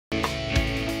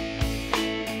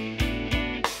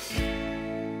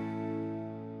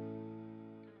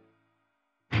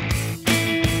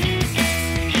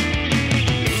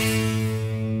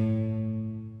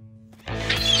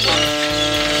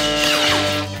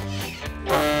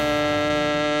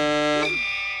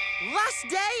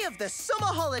the summer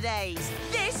holidays.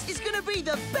 This is going to be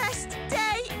the best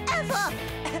day ever.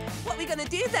 What are we going to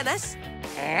do, Dennis?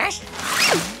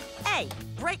 A,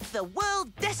 break the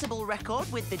world decibel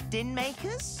record with the din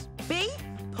makers. B,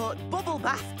 put bubble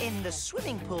bath in the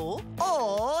swimming pool.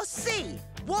 Or C,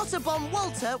 water bomb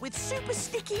Walter with super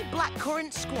sticky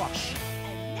blackcurrant squash.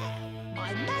 And now,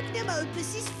 my magnum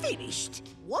opus is finished.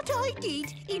 What I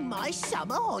did in my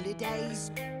summer holidays.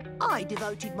 I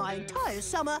devoted my entire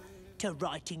summer to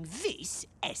writing this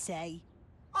essay.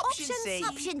 Option C.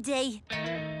 Option D.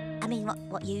 I mean,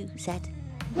 what you said.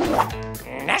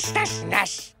 Nash, nash,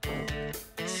 nash.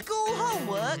 School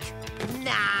homework?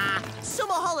 Nah,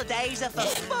 summer holidays are for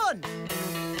fun.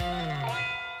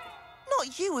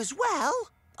 Not you as well.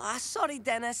 Ah, sorry,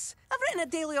 Dennis. I've written a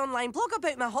daily online blog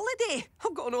about my holiday.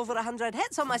 I've gotten over 100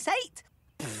 hits on my site.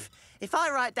 If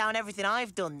I write down everything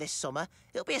I've done this summer,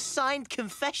 it'll be a signed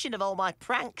confession of all my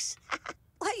pranks.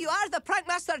 Like you are the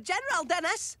Prankmaster General,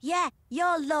 Dennis. Yeah,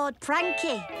 you're Lord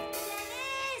Pranky.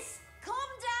 Dennis! Calm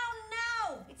down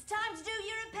now! It's time to do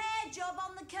your repair job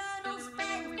on the Colonel's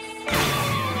fence.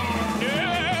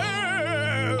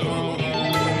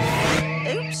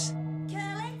 Oops.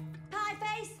 Curly,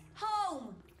 Pieface,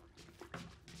 home.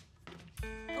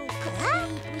 Oh,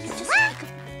 come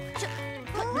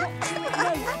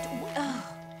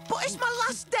But it's my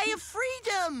last day of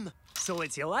freedom. So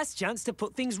it's your last chance to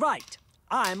put things right.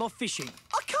 I'm off fishing.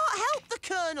 I can't help the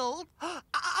Colonel.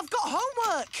 I've got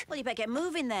homework. Well, you better get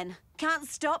moving then. Can't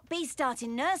stop. B's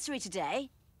starting nursery today.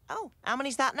 Oh, how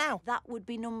many's that now? That would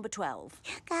be number 12.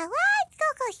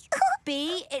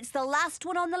 B, it's the last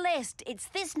one on the list. It's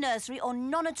this nursery or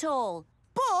none at all.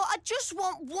 But I just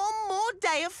want one more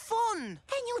day of fun.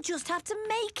 Then you'll just have to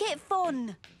make it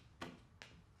fun.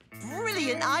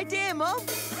 Brilliant idea, Mum.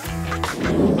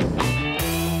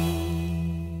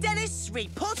 Dennis,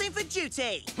 reporting for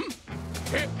duty.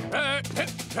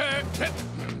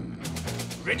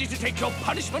 Ready to take your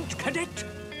punishment, cadet?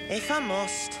 If I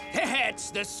must. That's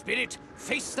the spirit.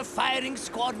 Face the firing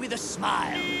squad with a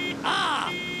smile.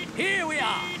 Ah, here we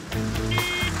are.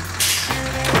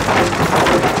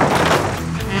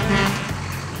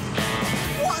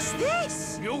 What's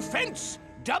this? New fence.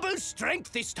 Double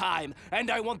strength this time.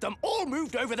 And I want them all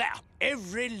moved over there.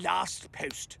 Every last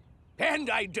post.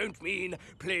 And I don't mean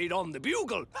played on the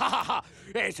bugle. Ha ha ha.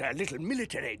 It's a little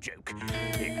military joke.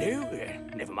 No,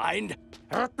 never mind.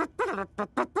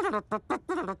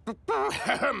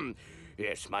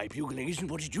 Yes, my bugling isn't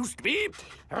what it used to be.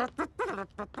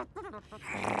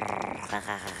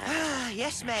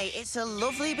 Yes, mate, it's a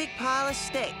lovely big pile of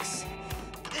sticks.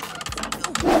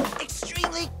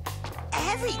 Extremely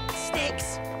heavy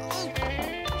sticks.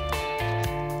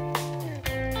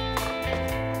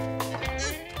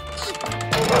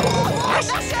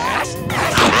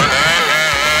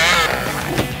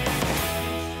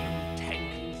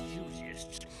 Tank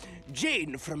enthusiasts.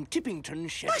 Jane from Tippington,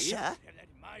 Sheffield. Gnasher?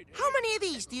 How many of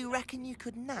these do you reckon you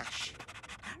could gnash?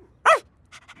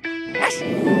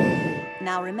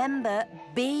 Now remember,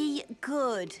 be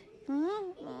good.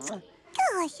 Oh,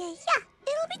 yeah.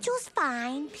 It'll be just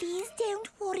fine. Please don't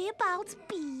worry about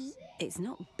B. It's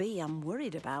not B I'm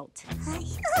worried about.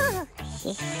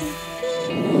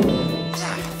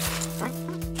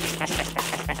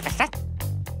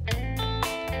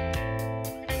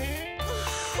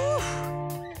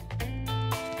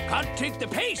 Can't take the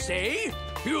pace, eh?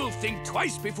 You'll think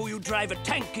twice before you drive a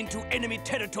tank into enemy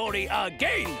territory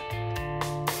again.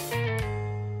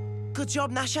 Good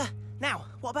job, Gnasher. Now,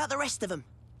 what about the rest of them?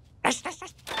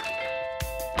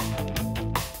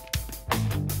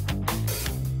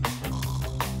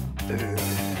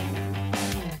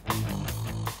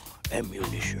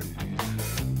 Ammunition.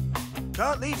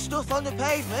 Can't leave stuff on the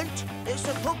pavement. It's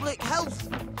a public health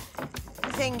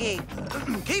thingy.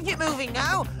 Keep it moving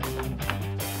now.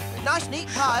 Nice, neat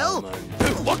pile.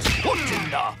 What in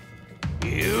the...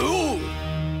 You!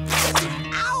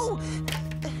 Ow!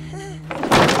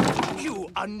 You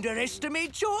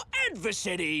underestimate your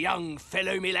adversary, young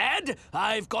fellow, me lad.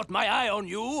 I've got my eye on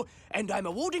you, and I'm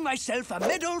awarding myself a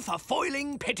medal for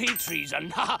foiling petty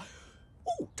treason. Oh,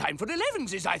 time for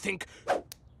 11s, I think.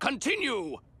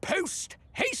 Continue. Post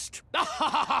haste.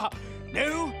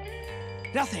 No,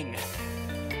 nothing.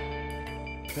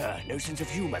 No sense of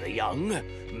humour, the young.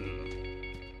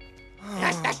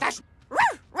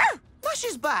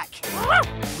 Gnasher's back.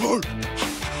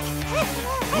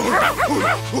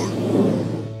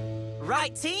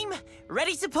 Right, team.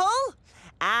 Ready to pull?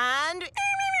 And...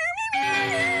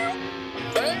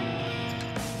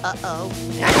 Uh-oh.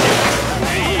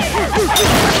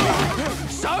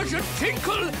 Sergeant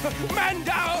Tinkle! Man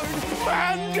down!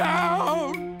 Man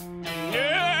down!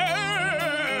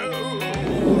 No!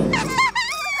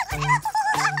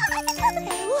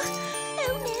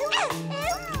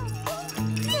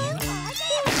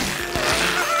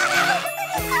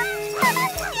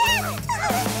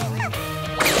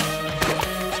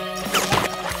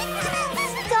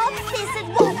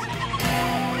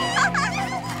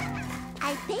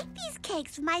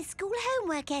 text for my school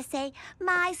homework essay,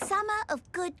 My Summer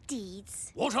of Good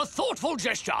Deeds. What a thoughtful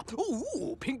gesture.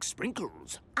 Ooh, pink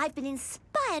sprinkles. I've been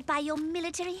inspired by your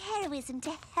military heroism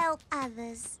to help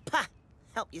others. Pah!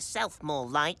 Help yourself more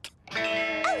like. Oh,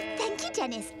 thank you,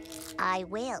 Dennis. I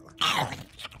will.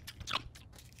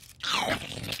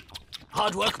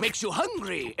 Hard work makes you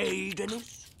hungry, eh,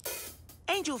 Dennis?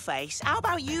 Angel Face, how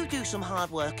about you do some hard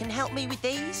work and help me with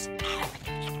these?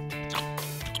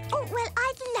 Oh, well,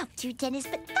 I'd love to, Dennis,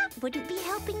 but that wouldn't be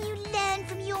helping you learn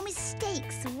from your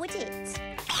mistakes, would it?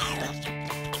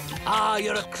 Ah,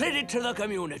 you're a credit to the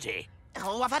community.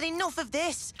 Oh, I've had enough of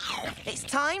this. It's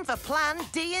time for Plan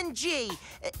D and G.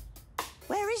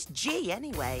 Where is G,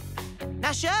 anyway?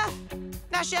 Gnasher?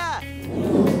 Gnasher!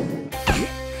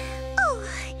 Oh,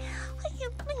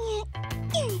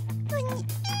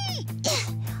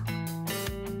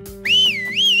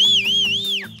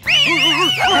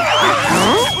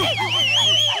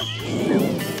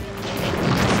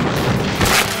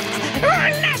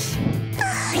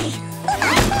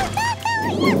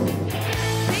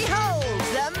 Behold,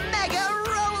 the mega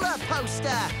roller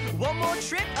coaster! One more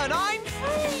trip and I'm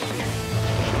free!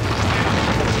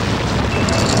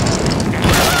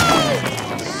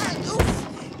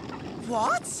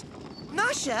 What?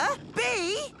 Gnasher?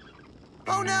 B?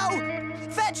 Oh no!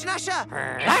 Fetch Gnasher!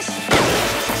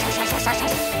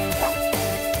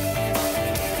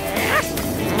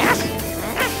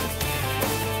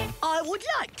 I would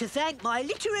like to thank my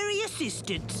literary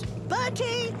assistants,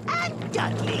 Bertie and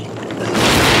Dudley.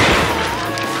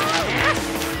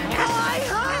 My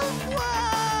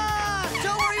homework!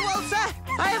 Don't worry, Walter!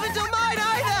 I haven't done mine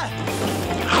either!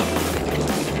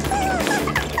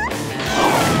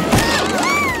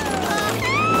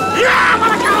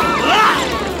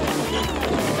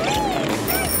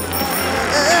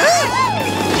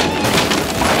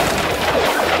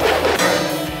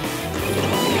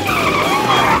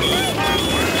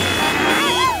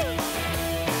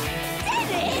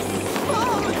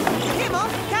 Come on,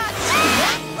 catch!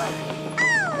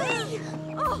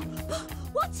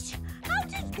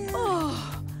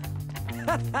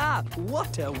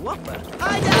 What a whopper.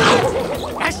 I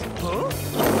don't!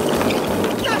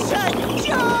 Gnasher,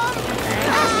 jump!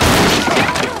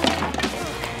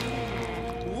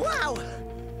 Wow!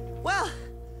 Well,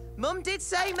 Mum did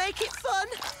say make it fun.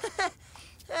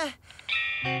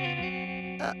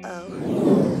 Uh-oh.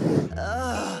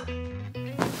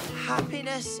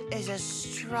 Happiness is a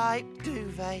striped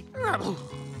duvet.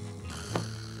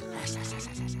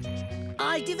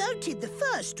 I devoted the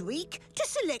first week to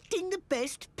selecting the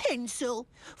best pencil.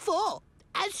 For,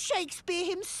 as Shakespeare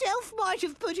himself might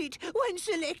have put it when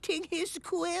selecting his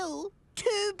quill,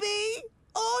 to be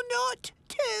or not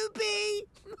to be.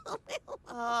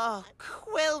 Oh,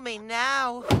 quill me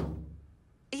now.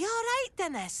 Are you all right,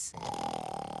 Dennis?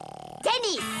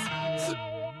 Dennis!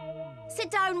 Sit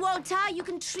down, Walter. You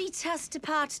can treat us to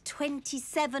part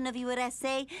 27 of your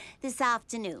essay this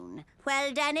afternoon.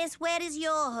 Well, Dennis, where is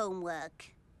your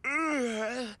homework?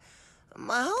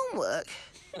 My homework?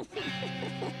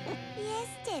 Yes,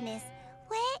 Dennis.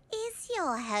 Where is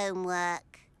your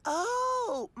homework?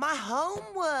 Oh, my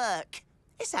homework.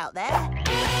 It's out there.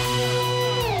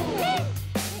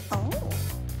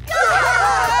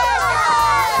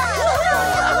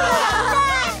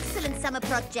 Excellent summer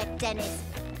project, Dennis.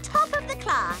 Top of the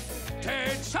class.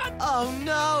 Attention! Oh,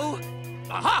 no.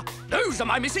 Aha! Those are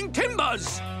my missing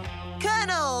timbers!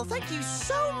 Colonel, thank you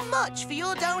so much for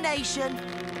your donation.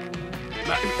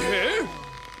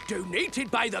 Donated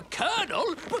by the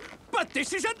Colonel? But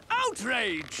this is an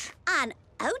outrage! An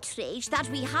outrage that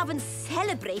we haven't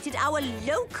celebrated our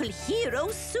local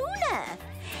hero sooner.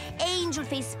 Angel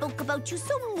Face spoke about you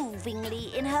so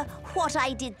movingly in her What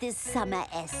I Did This Summer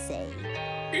essay.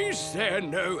 Is there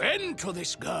no end to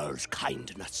this girl's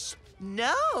kindness?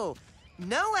 No,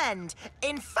 no end.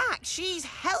 In fact, she's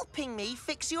helping me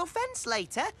fix your fence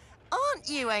later. Aren't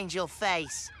you, Angel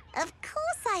Face? Of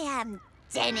course I am,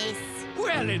 Dennis.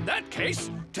 Well, in that case,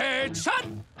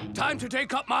 attention! Time to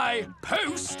take up my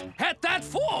post at that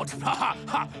fort. Ha ha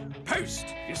ha! Post,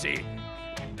 you see.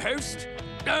 Post?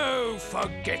 No,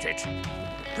 forget it.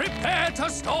 Prepare to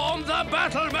storm the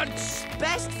battlements!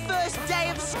 Best first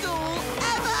day of school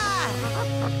ever!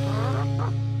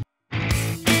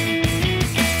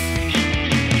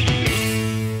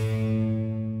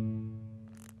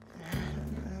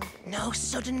 No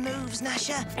sudden moves,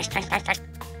 Gnasher.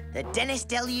 The Dennis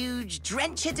Deluge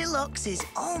Drencher Deluxe is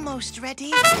almost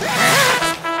ready.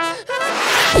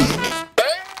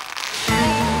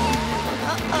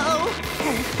 Uh-oh.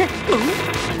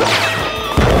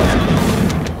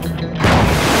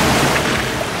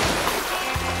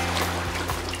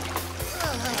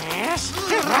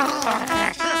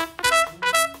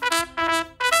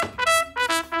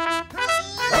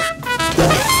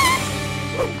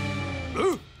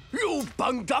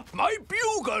 bunged up my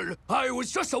bugle. I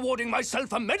was just awarding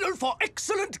myself a medal for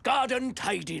excellent garden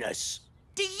tidiness.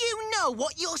 Do you know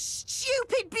what your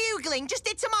stupid bugling just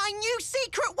did to my new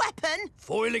secret weapon?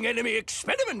 Foiling enemy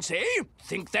experiments, eh?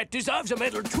 Think that deserves a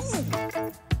medal too.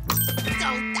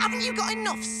 Oh, haven't you got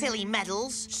enough silly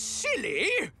medals? Silly?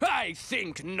 I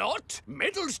think not.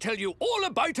 Medals tell you all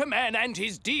about a man and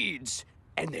his deeds.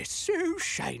 And they're so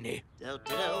shiny.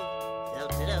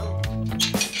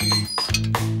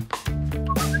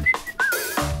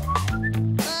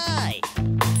 Aye.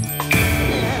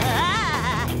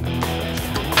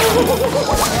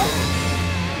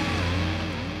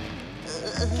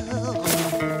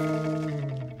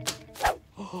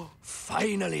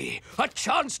 Finally, a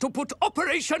chance to put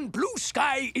Operation Blue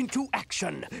Sky into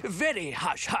action. Very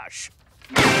hush-hush.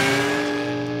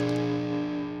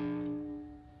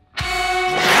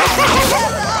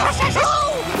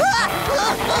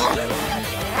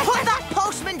 Put that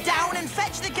postman down and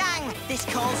fetch the gang. This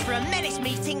calls for a menace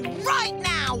meeting right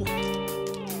now.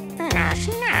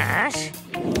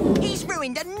 He's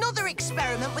ruined another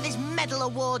experiment with his medal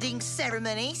awarding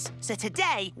ceremonies. So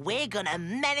today, we're gonna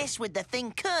menace with the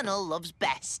thing Colonel loves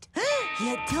best.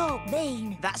 You don't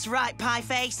mean... That's right,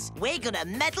 Pieface. We're gonna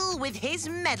meddle with his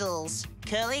medals.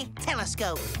 Curly,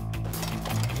 telescope.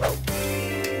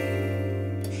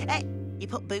 Hey, you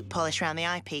put boot polish around the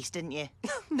eyepiece, didn't you?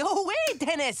 No way,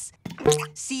 Dennis.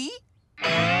 See?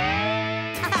 Come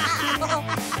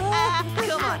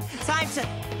on, time to...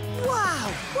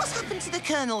 Wow, what's happened to the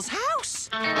Colonel's house?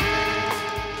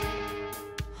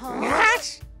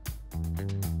 What?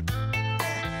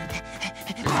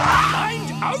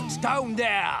 Find out down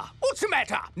there! What's the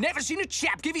matter? Never seen a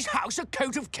chap give his house a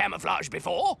coat of camouflage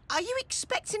before? Are you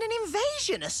expecting an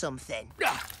invasion or something?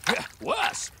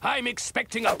 Worse, I'm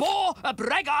expecting a bore, a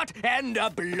braggart, and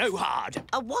a blowhard.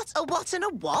 A what, and a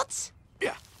what?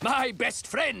 My best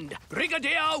friend,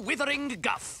 Brigadier Withering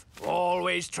Guff.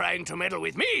 Always trying to meddle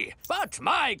with me, but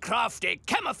my crafty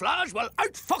camouflage will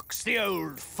outfox the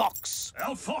old fox.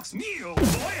 Outfox me, old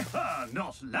boy?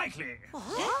 Not likely.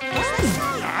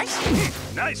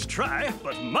 Nice try,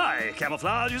 but my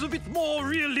camouflage is a bit more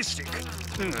realistic.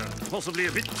 Possibly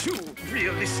a bit too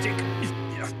realistic.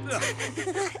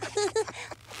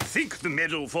 Think the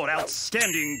medal for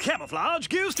outstanding camouflage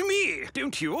goes to me,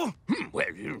 don't you? Well,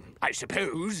 I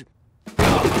suppose.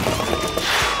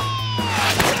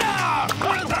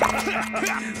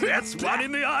 That's one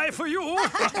in the eye for you.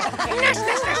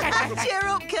 Cheer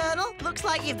up, Colonel. Looks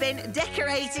like you've been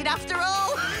decorated after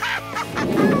all.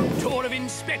 Tour of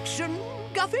inspection,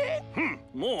 Guffy?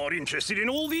 More interested in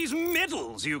all these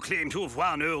medals you claim to have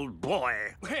won, old boy.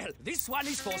 Well, this one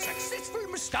is for successful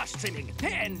moustache trimming.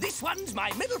 And this one's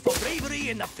my medal for bravery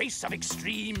in the face of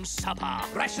extreme supper.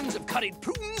 Rations of curried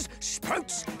prunes,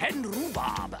 sprouts, and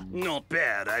rhubarb. Not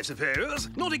bad, I suppose.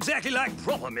 Not exactly like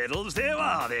proper medals, though,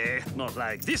 are they? Not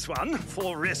like this one,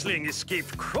 for wrestling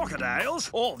escaped crocodiles,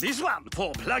 or this one,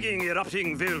 for plugging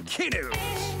erupting volcanoes.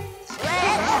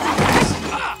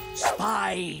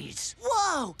 Spies!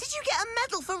 Whoa! Did you get a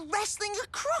medal for wrestling a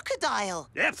crocodile?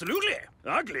 Absolutely.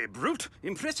 Ugly brute.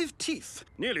 Impressive teeth.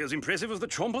 Nearly as impressive as the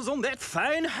chompers on that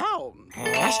fine hound.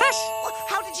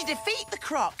 How did you defeat the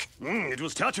croc? It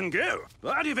was touch and go.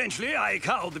 But eventually I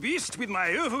cowed the beast with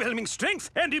my overwhelming strength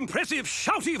and impressive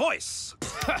shouty voice.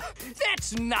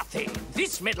 That's nothing.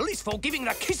 This medal is for giving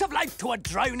the kiss of life to a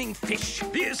drowning fish.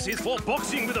 This is for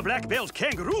boxing with a black belt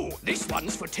kangaroo. This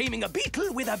one's for taming a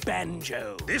beetle with a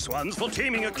banjo. This one's for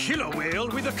taming a killer whale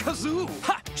with a kazoo.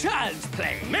 Ha! Child's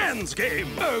play. Man's game.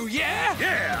 Oh, yeah?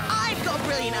 Yeah. I've got a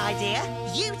brilliant idea.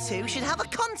 You two should have a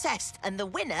contest, and the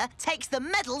winner takes the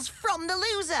medals from the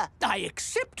loser. I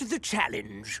accept the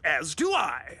challenge. As do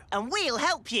I. And we'll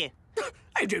help you.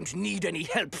 I don't need any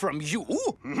help from you.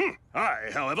 I,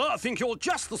 however, think you're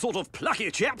just the sort of plucky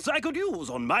chaps I could use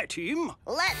on my team.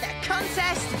 Let the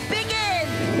contest begin!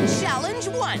 Challenge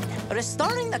 1.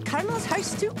 Restoring the Colonel's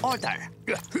house to order.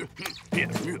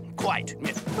 Quite.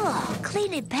 Oh,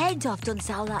 cleaning paint off doesn't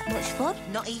sound that much fun.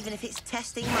 Not even if it's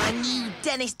testing my new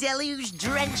Dennis Deluge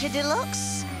Drencher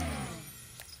Deluxe.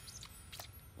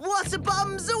 Water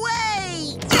bombs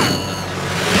away!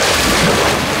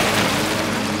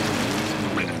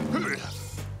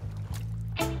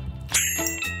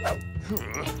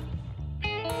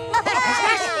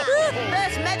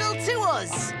 First medal to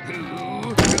us.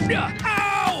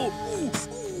 Ow!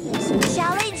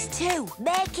 Challenge 2.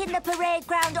 Making the parade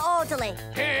ground orderly.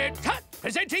 Cut!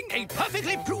 Presenting a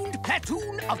perfectly pruned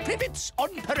platoon of privates on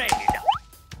parade.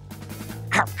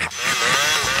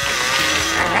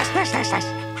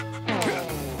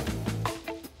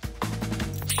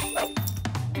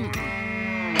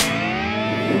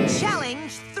 Challenge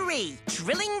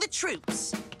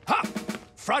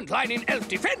front line in elf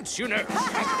defense, you know.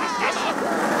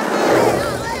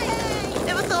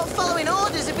 Never thought following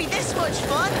orders would be this much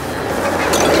fun.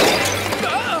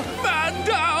 Man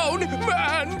down!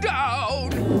 Man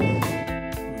down!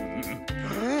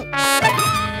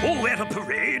 Call that a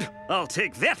parade? I'll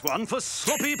take that one for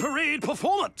sloppy parade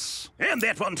performance. And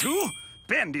that one, too.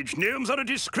 Bandaged gnomes are a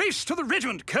disgrace to the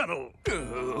regiment, Colonel.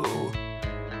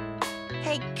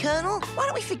 Hey, Colonel, why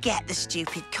don't we forget the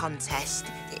stupid contest?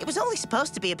 It was only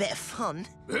supposed to be a bit of fun.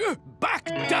 Back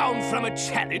down from a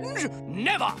challenge?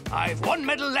 Never! I've one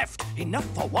medal left. Enough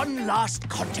for one last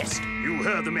contest. You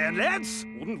heard the man, lads.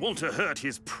 Wouldn't want to hurt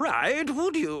his pride,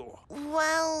 would you?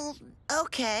 Well,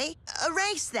 OK. A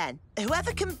race, then.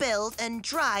 Whoever can build and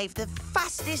drive the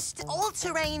fastest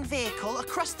all-terrain vehicle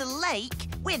across the lake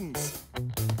wins.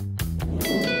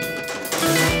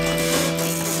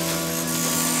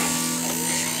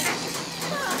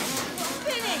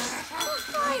 Finished!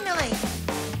 Finally!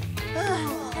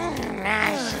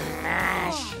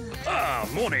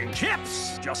 Morning,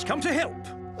 chaps. Just come to help.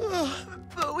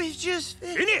 But we've just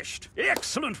Finished!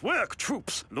 Excellent work,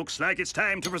 troops. Looks like it's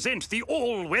time to present the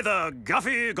all-weather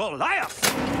Guffy Goliath.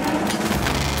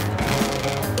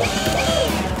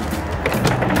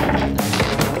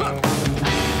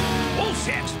 All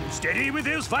set. Steady with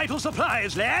those vital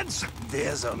supplies, lads.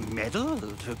 There's a medal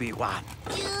to be won.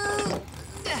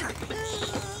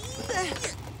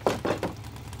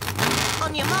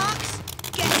 On your marks,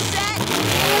 get set.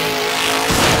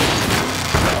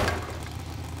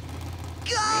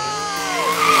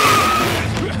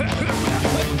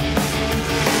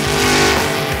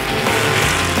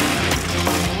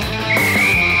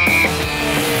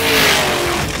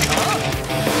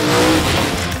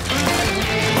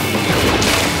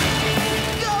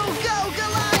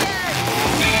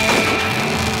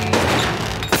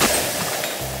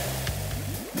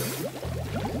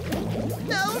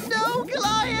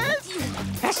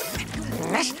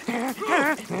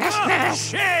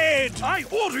 Shit! I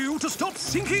order you to stop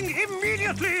sinking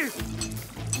immediately!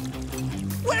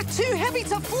 We're too heavy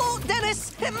to float,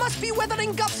 Dennis! It must be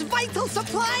weathering Guff's vital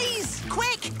supplies!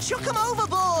 Quick, chuck them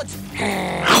overboard!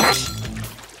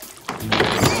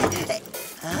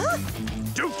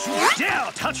 Don't you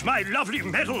dare touch my lovely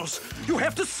medals! You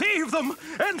have to save them,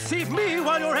 and save me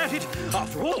while you're at it.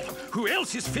 After all, who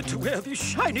else is fit to wear these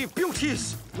shiny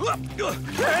beauties? Help!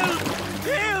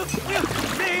 Help!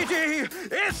 Lady!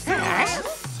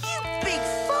 You big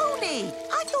phony!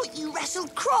 I thought you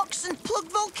wrestled crocs and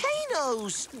plugged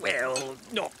volcanoes. Well,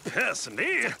 not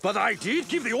personally, but I did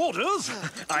give the orders.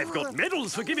 I've got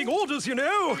medals for giving orders, you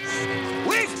know.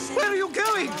 Wait! Where are you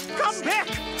going? Come back!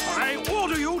 I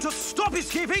order you to stop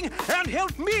escaping and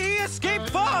help me escape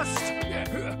fast!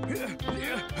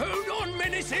 Hold on,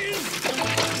 menaces!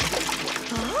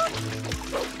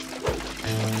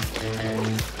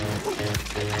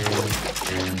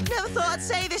 Never thought I'd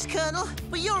say this, Colonel,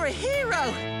 but you're a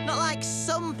hero. Not like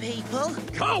some people.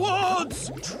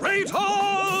 Cowards!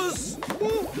 Traitors!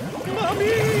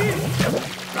 Mummy!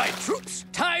 Right, troops,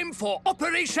 time for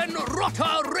Operation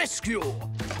Rotter Rescue.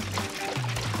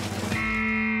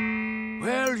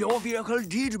 Well, your vehicle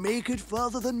did make it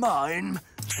further than mine.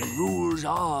 And rules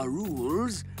are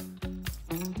rules.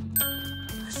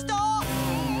 Stop!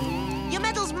 Your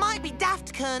medals might be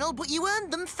daft, Colonel, but you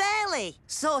earned them fairly.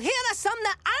 So here are some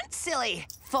that aren't silly.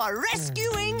 For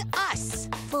rescuing us.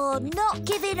 For not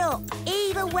giving up,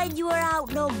 even when you were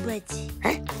outnumbered.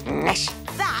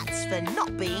 That's for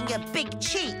not being a big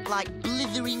cheat like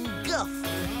blithering Guff.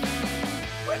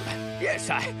 Well, yes,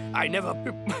 I never...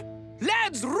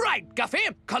 Lads, right, Guffy.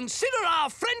 Consider our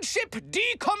friendship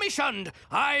decommissioned.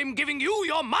 I'm giving you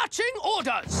your marching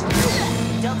orders.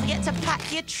 Don't forget to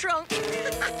pack your trunk.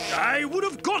 I would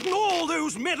have gotten all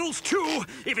those medals too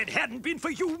if it hadn't been for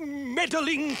you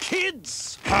meddling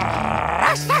kids.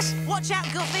 Watch out,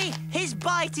 Guffy. His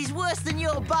bite is worse than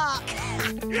your bark.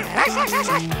 Oh,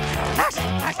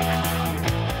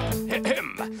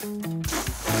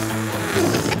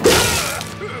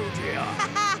 dear.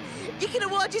 You can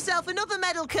award yourself another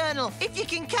medal, Colonel, if you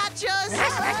can catch us.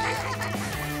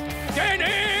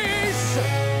 Dennis!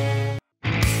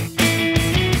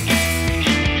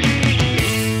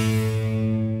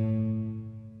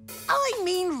 I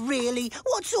mean, really,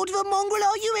 what sort of a mongrel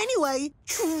are you anyway?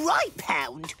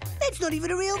 Tripe-hound? That's not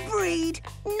even a real breed.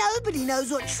 Nobody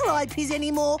knows what tripe is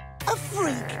anymore. A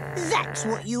freak, that's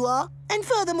what you are. And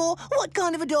furthermore, what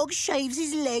kind of a dog shaves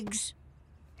his legs?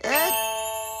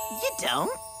 You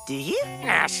don't, do you?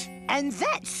 Yes. And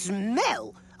that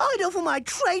smell! I'd offer my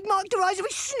trademark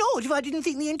derisory snort if I didn't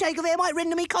think the intake of air might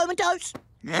render me comatose.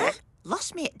 Huh?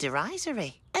 Lost me at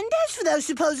derisory. And as for those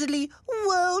supposedly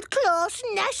world-class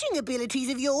gnashing abilities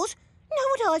of yours, know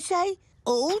what I say?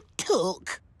 All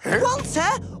took. Walter,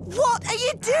 what are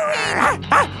you doing?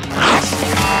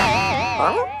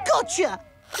 Gotcha!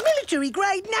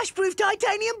 Military-grade Gnash-proof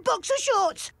titanium boxer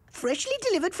shorts. Freshly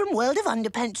delivered from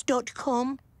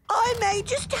worldofunderpants.com. I may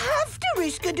just have to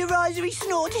risk a derisory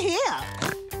snort here.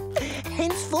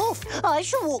 Henceforth, I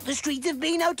shall walk the streets of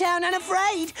Beano Town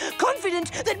unafraid,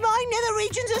 confident that my nether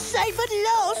regions are safe at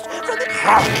last from the...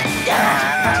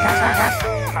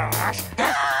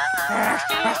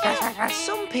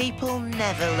 Some people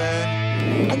never learn.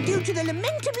 And due to the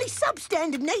lamentably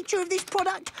substandard nature of this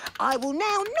product, I will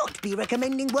now not be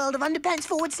recommending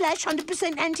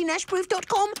worldofunderpants/100%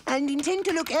 anti-nashproof.com and intend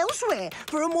to look elsewhere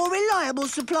for a more reliable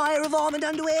supplier of armoured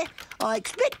underwear. I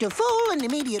expect a full and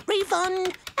immediate refund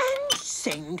and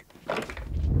send.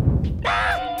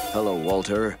 Hello,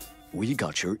 Walter. We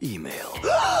got your email.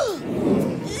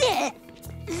 There!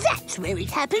 That's where it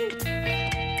happened.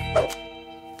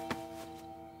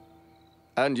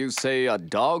 And you say a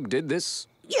dog did this?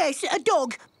 Yes, a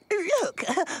dog. Look,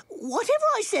 whatever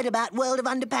I said about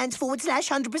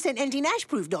worldofunderpants/100%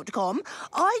 anti-nashproof.com,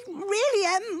 I really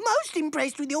am most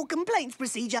impressed with your complaints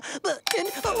procedure, but...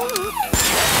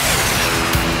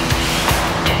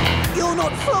 You're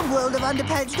not from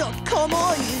worldofunderpants.com,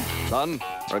 are you? Son,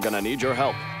 we're gonna need your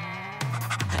help.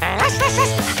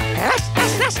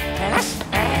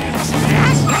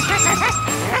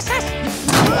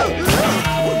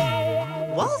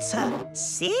 Walter,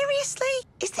 seriously?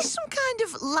 Is this some kind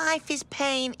of life is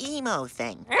pain emo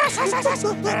thing?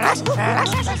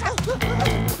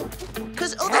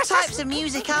 Because other types of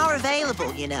music are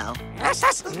available, you know. What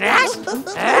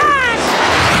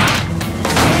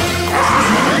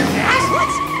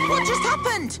just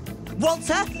happened?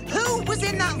 Walter, who was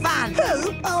in that van?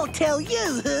 Who? I'll tell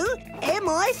you who.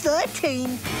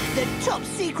 MI13, the top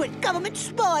secret government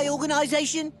spy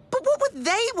organisation. But what would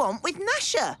they want with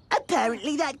Gnasher?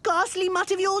 Apparently that ghastly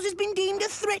mutt of yours has been deemed a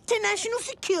threat to national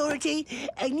security,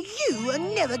 and you are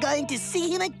never going to see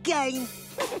him again.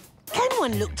 Can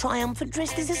one look triumphant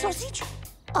dressed as a sausage?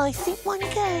 I think one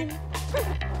can.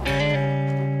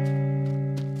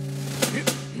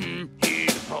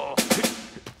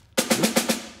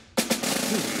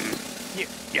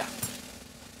 Yeah.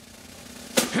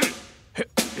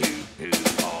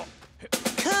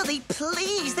 Curly,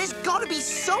 please, there's got to be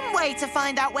some way to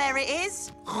find out where it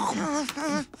is.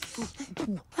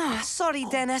 Sorry,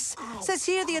 Dennis. Says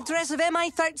here the address of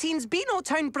MI13's Beano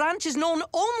Town branch is known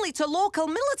only to local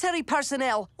military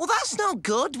personnel. Well, that's no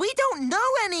good. We don't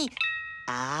know any...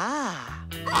 Ah.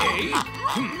 Hey.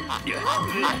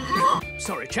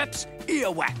 Sorry, chaps.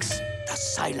 Earwax. The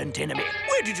silent enemy.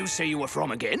 Where did you say you were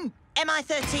from again?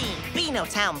 MI13, Beano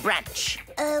Town branch.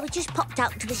 We just popped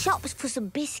out to the shops for some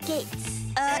biscuits.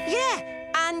 Yeah,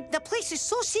 and the place is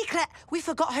so secret, we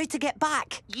forgot how to get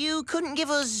back. You couldn't give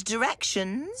us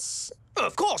directions?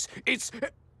 Of course. It's...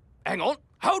 hang on.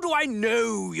 How do I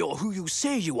know you're who you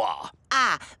say you are?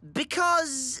 Ah,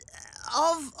 because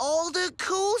of all the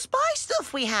cool spy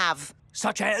stuff we have.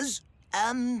 Such as?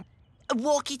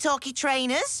 Walkie-talkie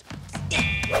trainers.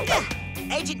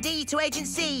 Agent D to Agent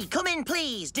C, come in,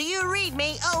 please. Do you read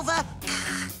me? Over.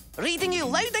 Reading you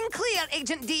loud and clear,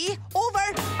 Agent D.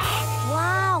 Over.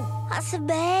 Wow, that's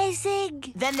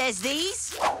amazing. Then there's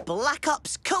these. Black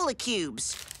Ops Cola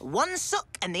Cubes. One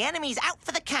suck and the enemy's out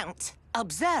for the count.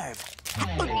 Observe.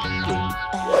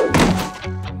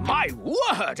 My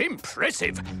word,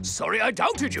 impressive. Sorry I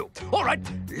doubted you. All right,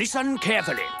 listen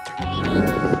carefully.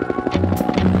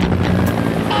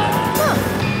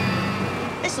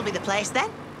 This'll be the place, then.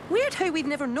 Weird how we've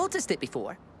never noticed it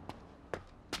before.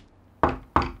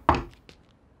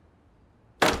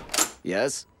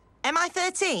 Yes?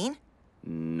 MI13?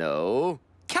 No.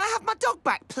 Can I have my dog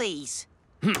back, please?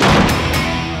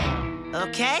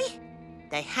 OK.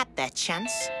 They had their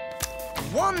chance.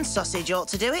 One sausage ought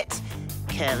to do it.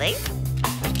 Curly.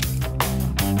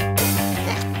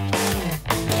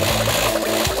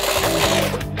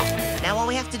 Now all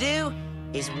we have to do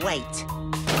is wait.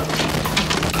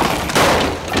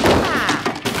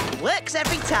 Works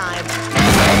every time.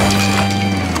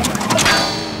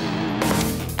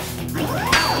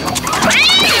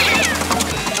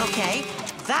 OK,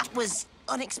 that was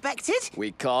unexpected.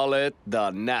 We call it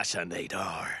the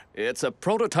Gnashinator. It's a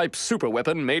prototype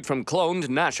superweapon made from cloned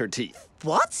Gnasher teeth.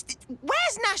 What?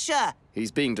 Where's Gnasher? He's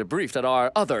being debriefed at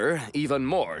our other, even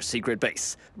more secret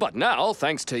base. But now,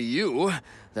 thanks to you,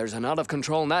 there's an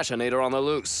out-of-control Gnashinator on the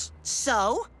loose.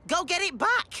 So, go get it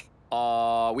back.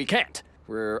 We can't.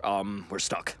 We're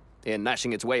stuck. In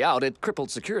gnashing its way out, it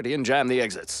crippled security and jammed the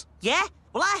exits. Yeah?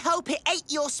 Well, I hope it ate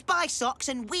your spy socks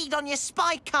and weed on your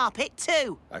spy carpet,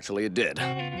 too. Actually, it did.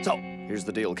 So, here's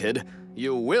the deal, kid.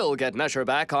 You will get Gnasher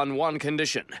back on one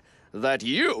condition. That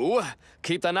you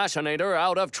keep the Gnashinator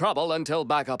out of trouble until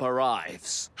backup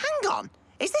arrives. Hang on.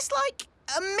 Is this like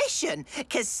a mission?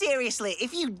 Because seriously,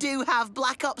 if you do have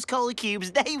Black Ops cola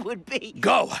cubes, they would be...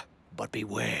 Go, but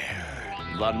beware.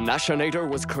 The Gnashinator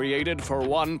was created for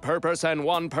one purpose and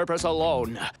one purpose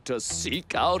alone. To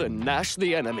seek out and gnash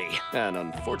the enemy. And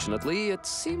unfortunately, it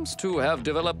seems to have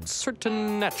developed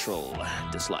certain natural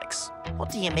dislikes.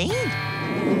 What do you mean?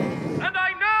 And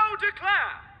I now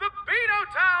declare the Beano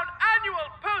Town Annual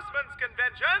Postman's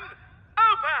Convention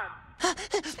open!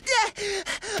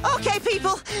 Okay,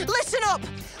 people, listen up.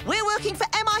 We're working for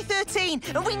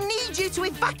MI13, and we need you to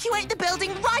evacuate the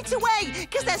building right away,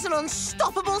 because there's an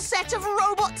unstoppable set of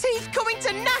robot teeth coming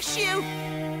to gnash you.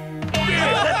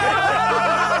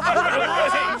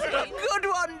 Good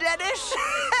one, Dennis.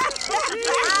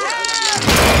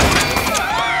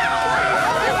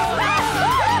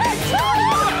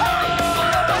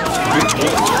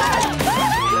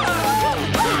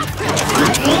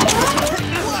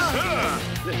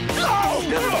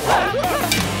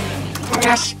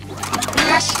 Yes!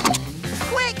 Yes!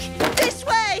 Quick, this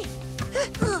way!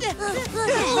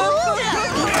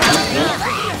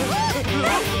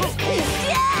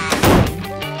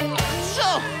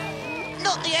 So,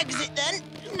 not the exit then?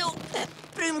 No,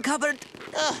 broom cupboard.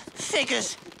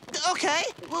 Figures. Okay,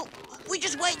 well, we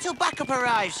just wait till backup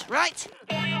arrives, right?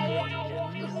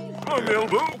 On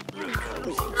elbow.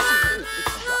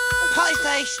 Pie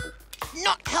face,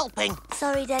 not helping.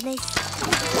 Sorry, Dennis.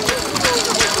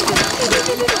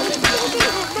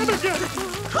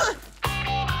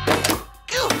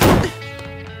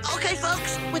 Okay,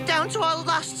 folks, we're down to our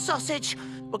last sausage.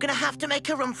 We're gonna have to make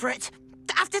a run for it.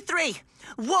 After 3.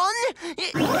 1,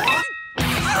 3!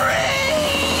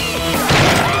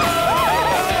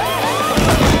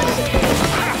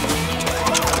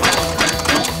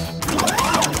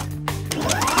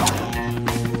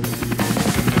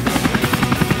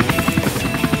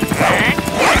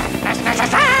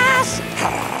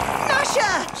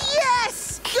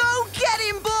 Yes! Go get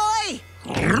him, boy!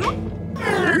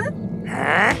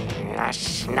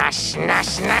 Nash, nash,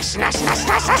 nash, nash, nash, nash,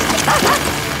 nash,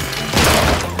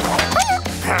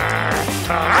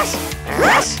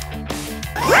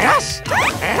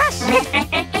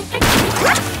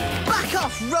 Back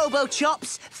off,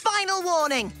 Robo-Chops! Final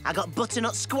warning! I got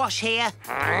butternut squash here.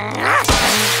 Ouch!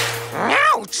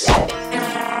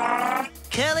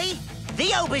 Curly,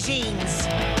 the aubergines.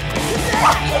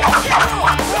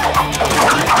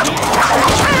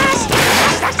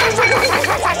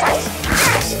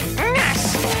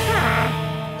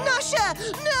 Gnasher,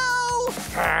 no!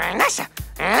 Gnasher!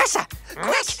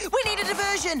 Quick, we need a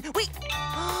diversion.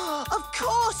 Of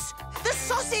course, the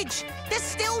sausage. There's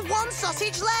still one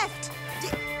sausage left.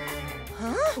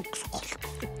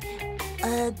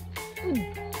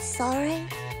 Sorry?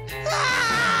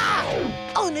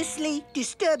 Honestly,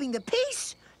 disturbing the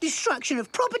peace, destruction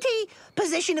of property,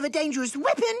 possession of a dangerous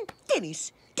weapon.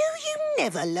 Dennis, do you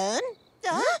never learn?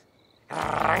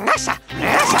 Gnasher!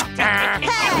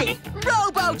 Hey,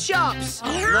 Robo-Chops!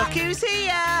 Look who's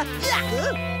here!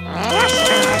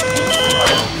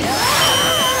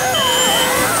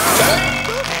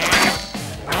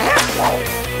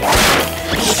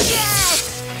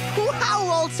 Yes! Wow,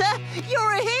 Walter,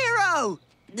 you're a hero!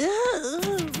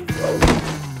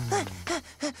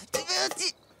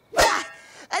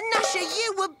 Gnasher,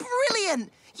 you were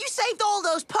brilliant! You saved all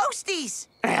those posties!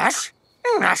 Nash?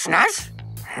 Nash, Nash?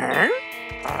 Huh?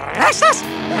 Nash, Nash!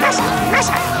 Nash, Nash! Nash,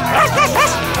 Nash,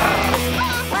 Nash!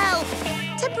 Well,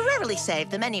 temporarily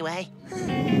saved them anyway.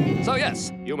 So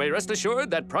yes, you may rest assured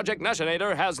that Project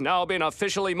Gnashinator has now been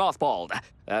officially mothballed,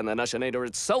 and the Gnashinator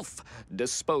itself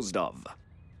disposed of.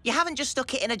 You haven't just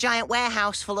stuck it in a giant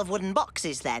warehouse full of wooden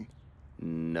boxes, then?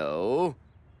 No.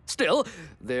 Still,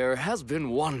 there has been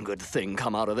one good thing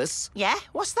come out of this. Yeah?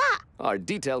 What's that? Our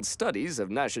detailed studies of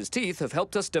Gnasher's teeth have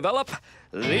helped us develop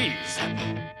these.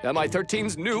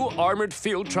 MI13's new armored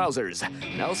field trousers.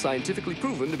 Now scientifically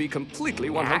proven to be completely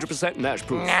 100%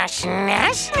 Gnash-proof. Nash,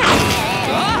 Nash? Okay,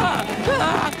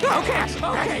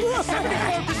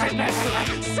 74% Nash.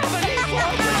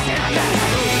 74%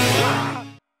 Nash.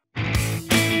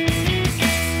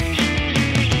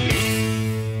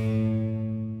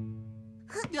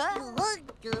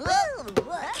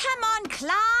 Come on,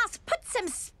 class. Put some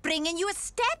spring in your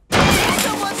step.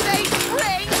 Someone say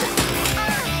spring!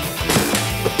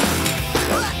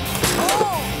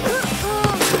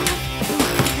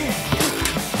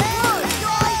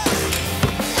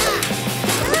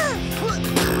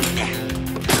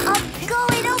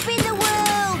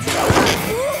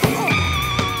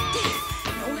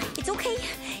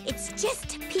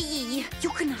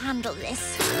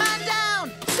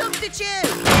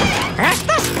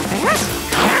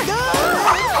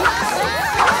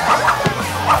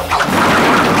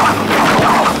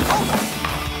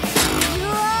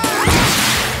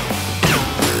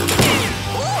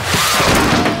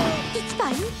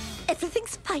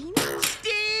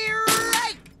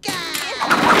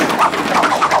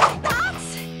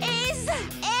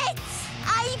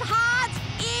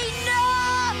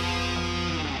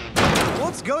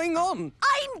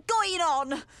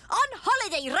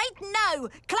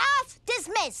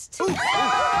 dismissed. School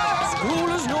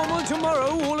as normal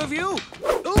tomorrow, all of you.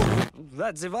 Oh,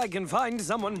 that's if I can find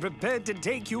someone prepared to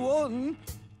take you on.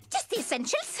 Just the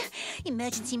essentials.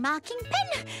 Emergency marking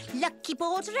pen, lucky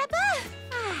board rubber.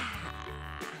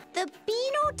 The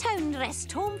Beano Town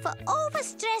Rest Home for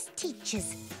overstressed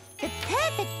teachers. The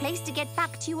perfect place to get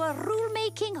back to your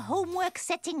rule-making,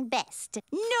 homework-setting best.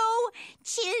 No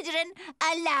children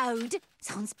allowed.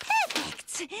 Sounds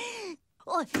perfect.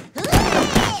 Oh.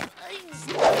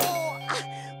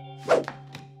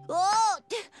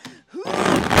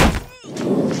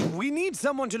 We need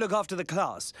someone to look after the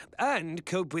class and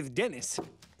cope with Dennis.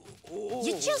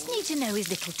 You just need to know his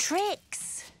little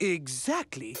tricks.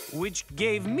 Exactly, which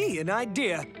gave me an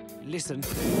idea. Listen.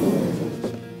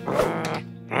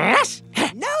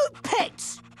 No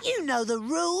pets! You know the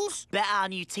rules. Bet our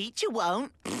new teacher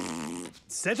won't.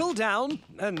 Settle down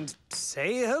and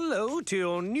say hello to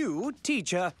your new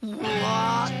teacher.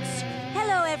 What?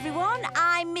 Hello, everyone.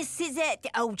 I'm Mrs.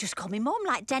 Oh, just call me Mum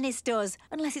like Dennis does.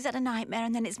 Unless he's had a nightmare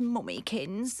and then it's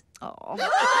Mummykins. Oh.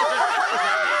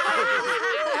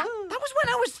 That was when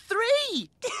I was 3.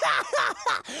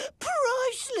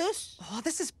 Priceless. Oh,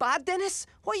 this is bad, Dennis.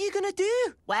 What are you going to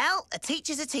do? Well, a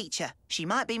teacher's a teacher. She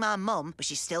might be my mum, but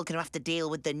she's still going to have to deal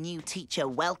with the new teacher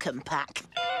welcome pack.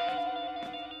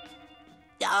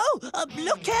 Oh,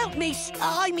 look out, miss.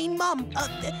 I mean, Mum.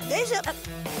 There's a...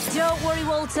 Don't worry,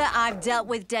 Walter. I've dealt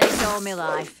with Dennis all my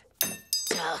life.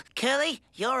 Curly,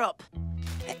 you're up.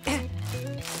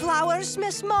 Flowers,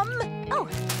 Miss Mum? Oh.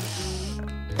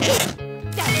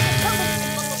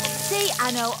 See,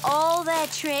 I know all their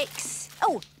tricks.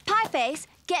 Oh, Pieface,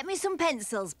 get me some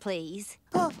pencils, please.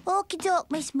 Oh, okie doke,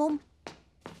 Miss Mum.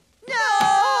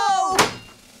 No!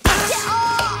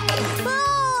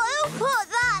 Oh, who put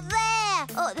that there?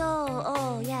 Oh, no.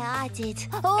 Oh, yeah, I did.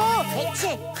 Oh, it's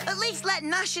it. At least let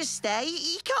Gnasher stay.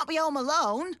 He can't be home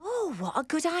alone. Oh, what a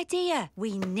good idea.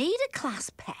 We need a class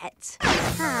pet.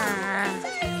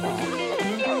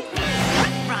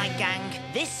 Right, gang.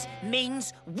 This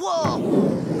means war.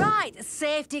 Right,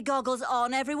 safety goggles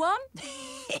on, everyone.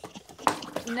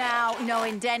 Now,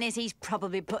 knowing Dennis, he's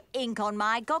probably put ink on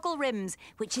my goggle rims,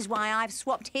 which is why I've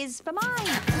swapped his for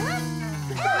mine.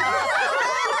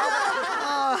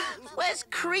 Where's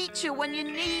Creature when you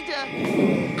need her?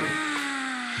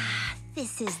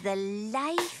 This is the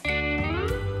life.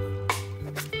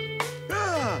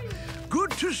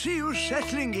 Good to see you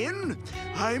settling in.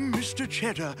 I'm Mr.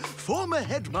 Cheddar, former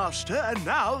headmaster and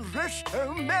now rest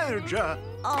home manager.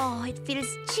 Oh, it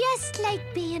feels just like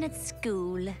being at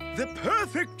school. The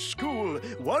perfect school,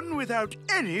 one without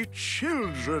any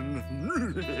children.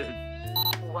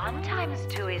 1 times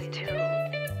 2 is 2.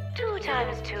 2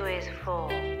 times 2 is 4.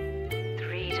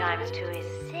 3 times 2 is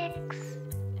 6.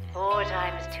 4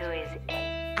 times 2 is 8.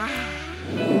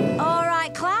 All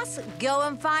right, class, go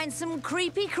and find some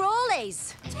creepy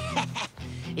crawlies.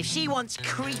 If she wants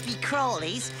creepy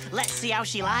crawlies, let's see how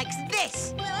she likes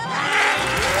this.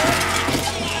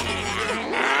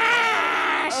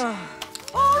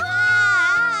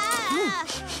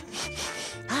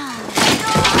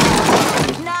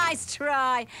 Nice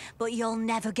try, but you'll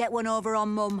never get one over on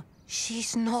Mum.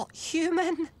 She's not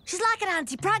human. She's like an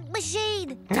anti-prank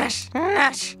machine. Nash,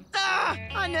 Nash.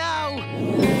 I know.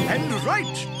 And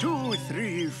right, 2,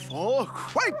 3, 4.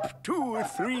 Wipe, 2,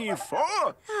 3,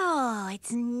 4. Oh,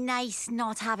 it's nice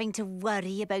not having to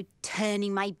worry about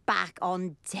turning my back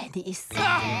on Dennis.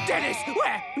 Dennis,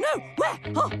 where? No, where?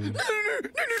 Oh.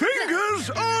 Fingers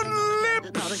on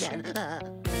lips. Not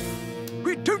again.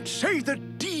 We don't say the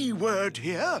D word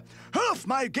here. Half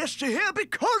my guests are here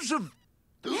because of...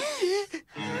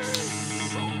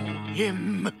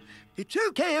 him. It's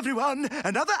okay, everyone.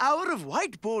 Another hour of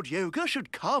whiteboard yoga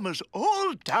should calm us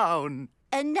all down.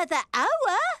 Another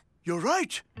hour? You're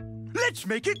right. Let's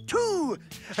make it 2.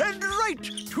 And right,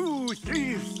 2,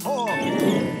 3,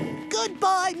 4.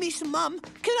 Goodbye, Miss Mum.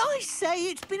 Can I say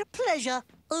it's been a pleasure?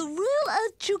 A real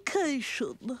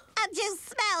education. And you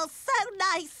smell so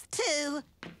nice, too.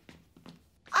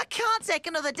 I can't take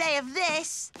another day of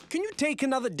this. Can you take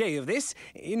another day of this?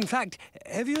 In fact,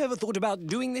 have you ever thought about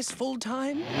doing this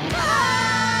full-time?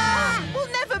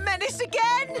 We'll never menace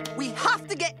again. We have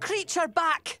to get Creature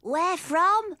back. Where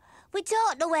from? We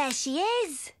don't know where she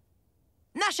is.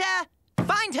 Gnasher,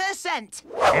 find her scent.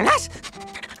 Nash.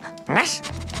 Nash.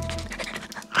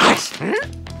 Nash.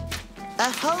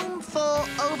 A home for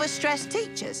overstressed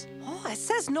teachers. Oh, it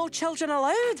says no children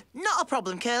allowed. Not a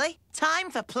problem, Curly. Time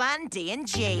for Plan D and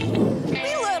G.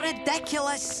 We look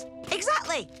ridiculous.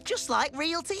 Exactly, just like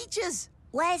real teachers.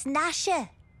 Where's Gnasher?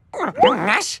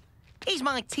 Nash. He's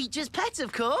my teacher's pet,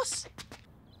 of course.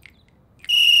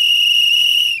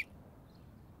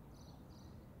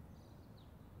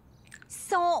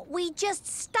 So we just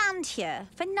stand here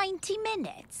for 90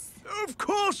 minutes? Of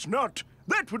course not.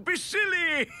 That would be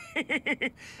silly.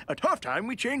 At half-time,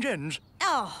 we change ends.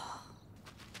 Oh.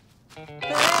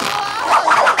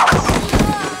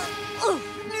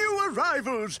 New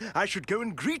arrivals. I should go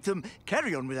and greet them.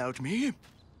 Carry on without me.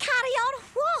 Carry on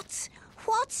what?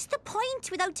 What's the point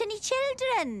without any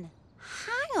children?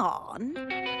 Hang on.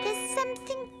 There's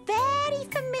something very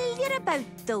familiar about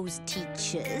those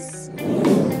teachers.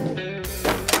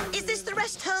 Is this the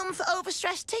rest home for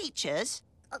overstressed teachers?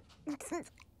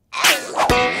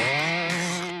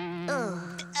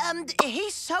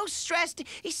 He's so stressed,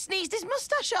 he sneezed his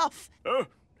moustache off. Oh,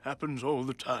 happens all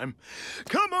the time.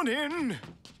 Come on in.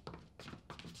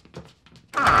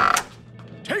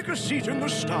 Take a seat in the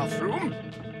staff room.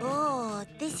 Oh,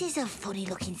 this is a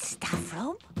funny-looking staff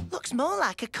room. Looks more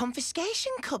like a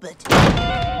confiscation cupboard.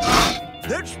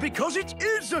 That's because it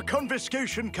is a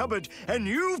confiscation cupboard, and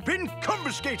you've been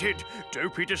confiscated.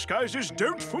 Dopey disguises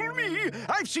don't fool me.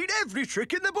 I've seen every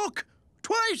trick in the book.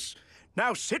 Twice.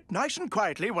 Now sit nice and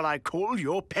quietly while I call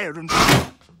your parents.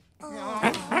 Oh,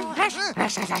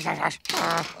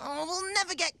 we'll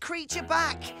never get Creature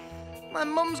back. My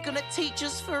mum's gonna teach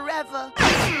us forever.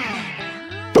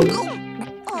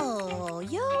 Oh,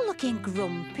 you're looking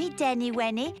grumpy, Denny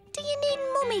Wenny. Do you need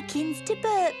mummykins to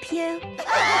burp you?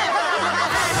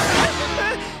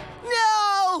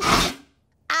 No!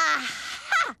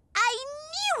 Aha! I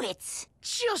knew it!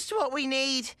 Just what we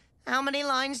need. How many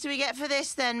lines do we get for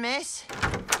this then, miss?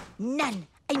 None.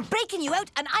 I'm breaking you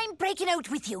out, and I'm breaking out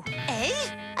with you. Eh?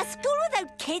 A school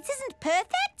without kids isn't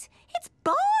perfect. It's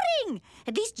boring.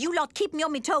 At least you lot keep me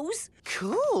on my toes.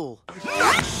 Cool.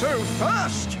 Not so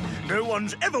fast! No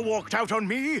one's ever walked out on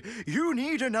me. You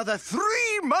need another 3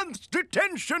 months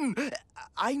detention.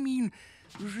 I mean,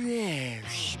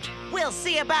 rest. We'll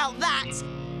see about that.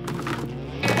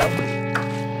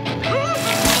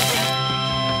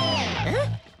 Huh?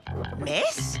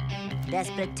 Miss?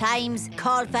 Desperate times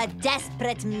call for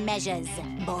desperate measures.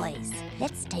 Boys,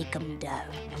 let's take them down.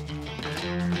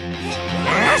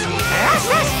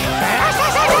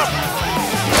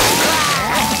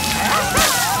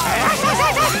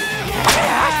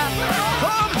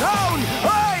 Calm down!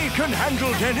 I can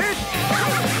handle Dennis!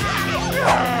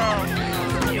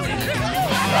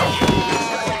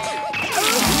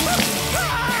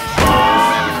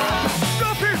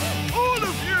 Stop it! All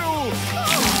of you!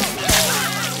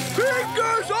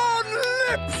 Fingers on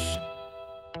lips!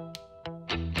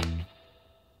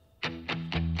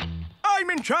 I'm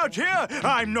in charge here!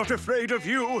 I'm not afraid of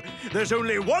you! There's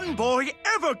only one boy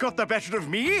ever got the better of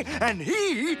me, and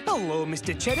he... Hello,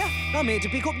 Mr. Cheddar. I'm here to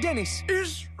pick up Dennis.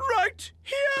 ...is right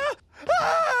here!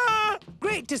 Ah!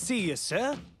 Great to see you,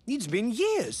 sir. It's been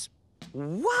years.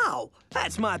 Wow,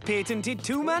 that's my patented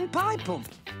two-man pie pump.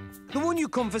 The one you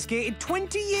confiscated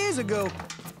 20 years ago.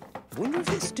 Wonder if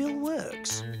it still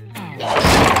works. It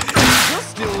does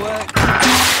still work.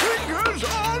 Fingers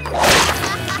on!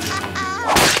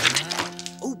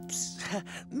 Oops.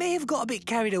 May have got a bit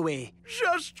carried away.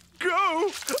 Just go!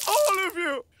 All of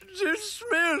you!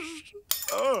 Dismissed!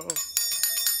 Oh.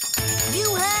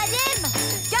 You heard him!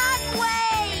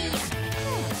 Gunway!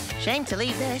 Shame to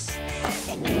leave this.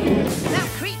 Now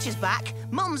Creature's back,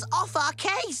 Mum's off our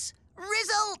case.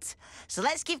 Result! So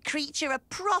let's give Creature a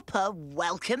proper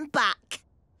welcome back.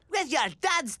 With your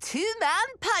dad's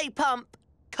two-man pie pump.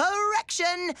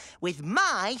 Correction! With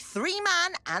my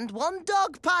 3-man and 1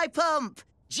 dog pie pump.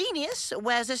 Genius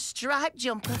wears a striped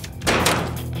jumper.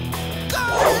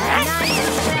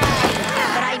 Nice try.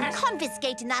 But I'm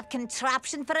confiscating that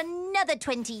contraption for another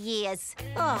 20 years.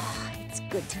 Oh, it's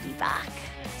good to be back.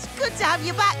 It's good to have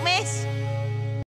you back, miss.